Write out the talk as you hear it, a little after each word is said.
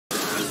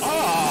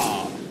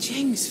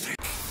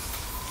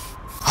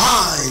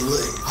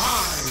Highway.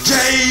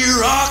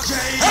 J-Rocc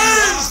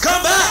has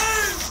come back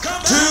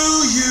to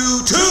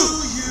you too.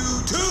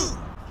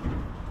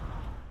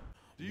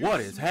 What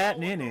is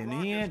happening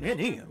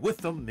in with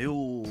the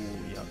millions?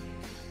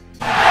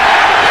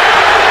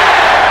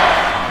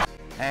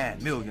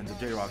 And millions of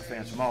J-Rocc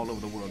fans from all over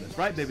the world. That's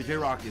right, baby.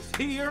 J-Rocc is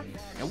here,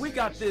 and we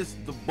got this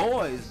The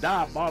Boys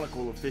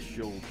Diabolical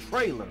official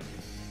trailer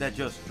that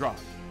just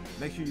dropped.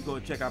 Make sure you go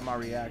and check out my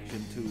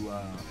reaction to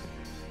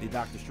the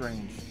Doctor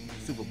Strange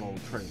Super Bowl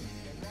trailer.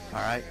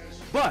 All right,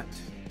 but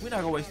we're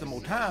not gonna waste no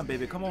more time,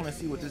 baby. Come on and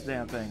see what this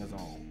damn thing is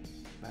all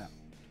about.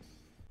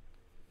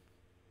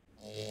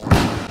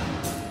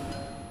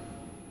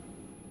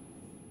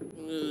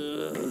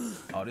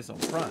 Oh, this on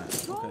Prime.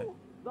 Okay.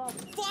 The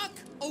fuck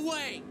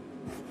away!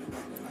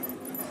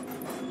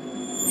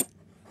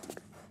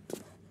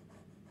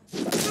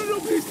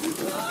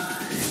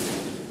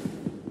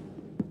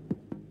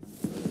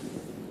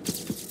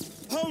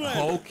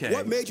 Okay.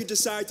 What made you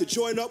decide to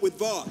join up with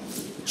Vaughn?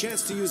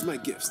 Chance to use my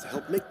gifts to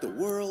help make the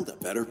world a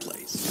better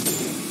place.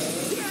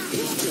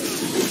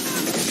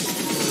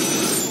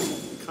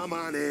 Come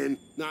on in.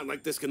 Not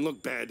like this can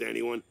look bad to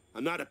anyone.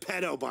 I'm not a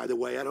pedo, by the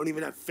way. I don't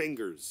even have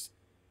fingers.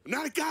 I'm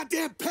not a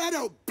goddamn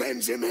pedo,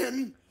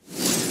 Benjamin!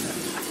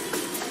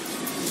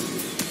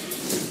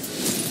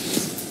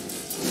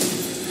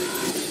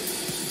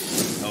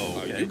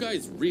 Oh, okay. You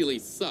guys really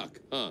suck,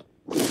 huh?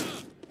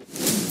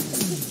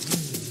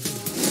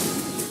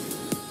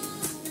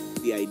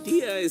 The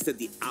idea is that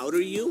the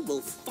outer you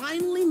will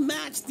finally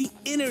match the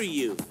inner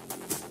you.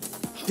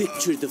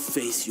 Picture the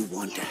face you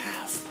want to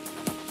have.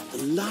 The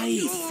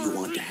life you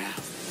want to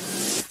have.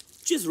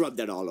 Just rub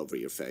that all over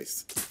your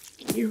face.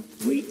 Here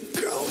we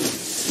go.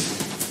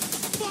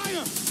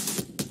 Fire!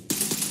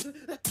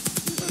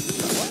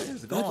 What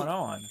is going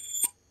on?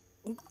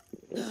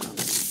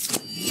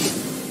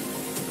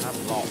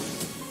 I'm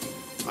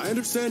lost. I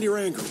understand your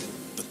anger,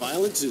 but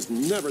violence is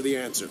never the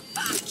answer.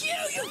 Fuck you,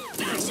 you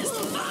fascist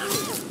fuck!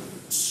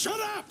 Shut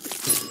up!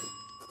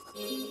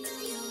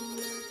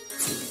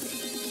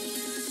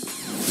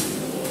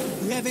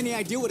 You have any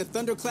idea what a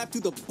thunderclap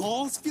through the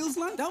balls feels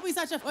like? Don't be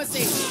such a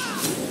pussy.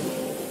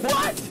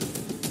 What?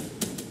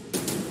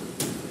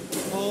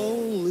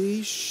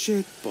 Holy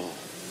shit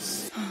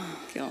balls.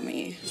 Kill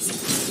me.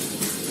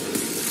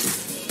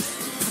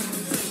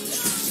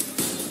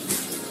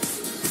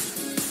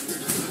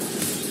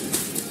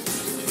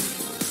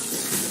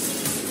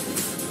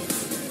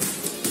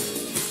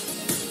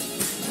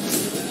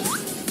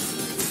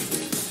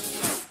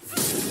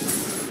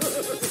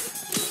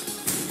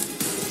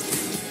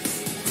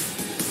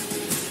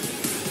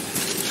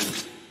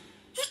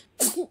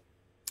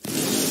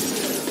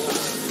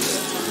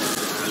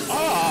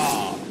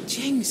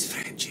 Jinx,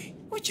 Frenchie,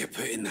 what'd you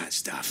put in that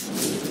stuff?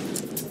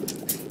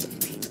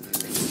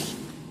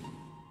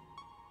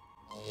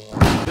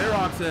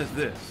 J-Rocc says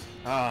this.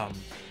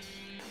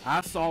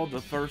 I saw the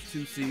first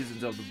 2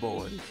 seasons of The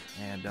Boys,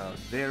 and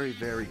very,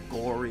 very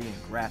gory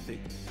and graphic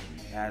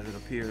as it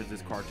appears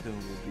this cartoon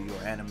will be,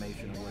 or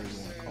animation, or whatever you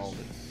want to call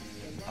it.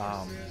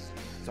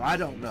 So I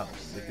don't know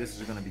if this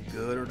is going to be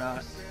good or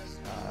not.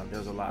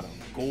 There's a lot of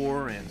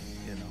gore and,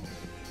 you know,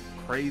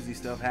 crazy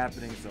stuff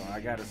happening, so I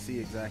got to see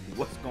exactly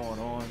what's going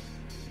on.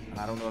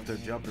 I don't know if they're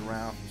jumping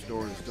around from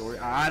story to story.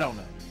 I don't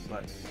know,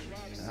 but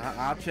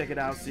I'll check it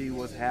out, see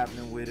what's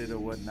happening with it or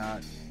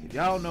whatnot. If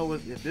y'all know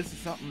if this is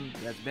something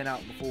that's been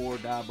out before,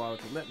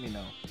 Diabolical, let me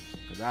know,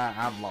 because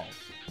I'm lost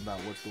about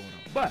what's going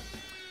on. But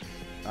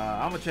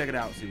I'm going to check it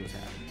out and see what's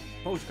happening.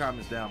 Post your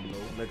comments down below.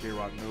 Let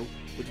J-Rocc know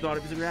what you thought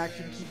of his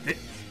reaction to this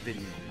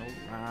video. No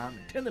rhyme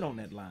intended on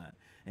that line.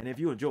 And if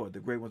you enjoyed the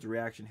Great One's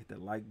reaction, hit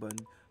that like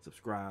button,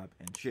 subscribe,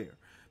 and share.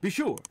 Be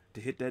sure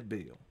to hit that bell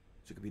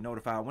so you can be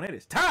notified when it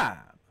is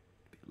time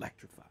to be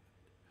electrified.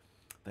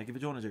 Thank you for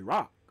joining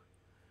J-Rocc.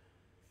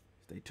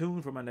 Stay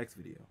tuned for my next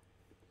video.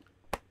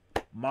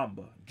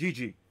 Mamba,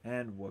 Gigi,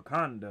 and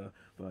Wakanda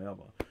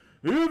forever.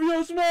 If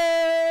you smell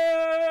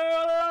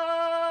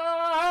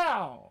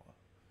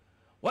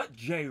what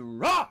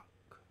J-Rocc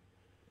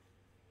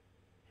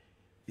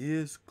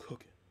is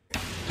cooking.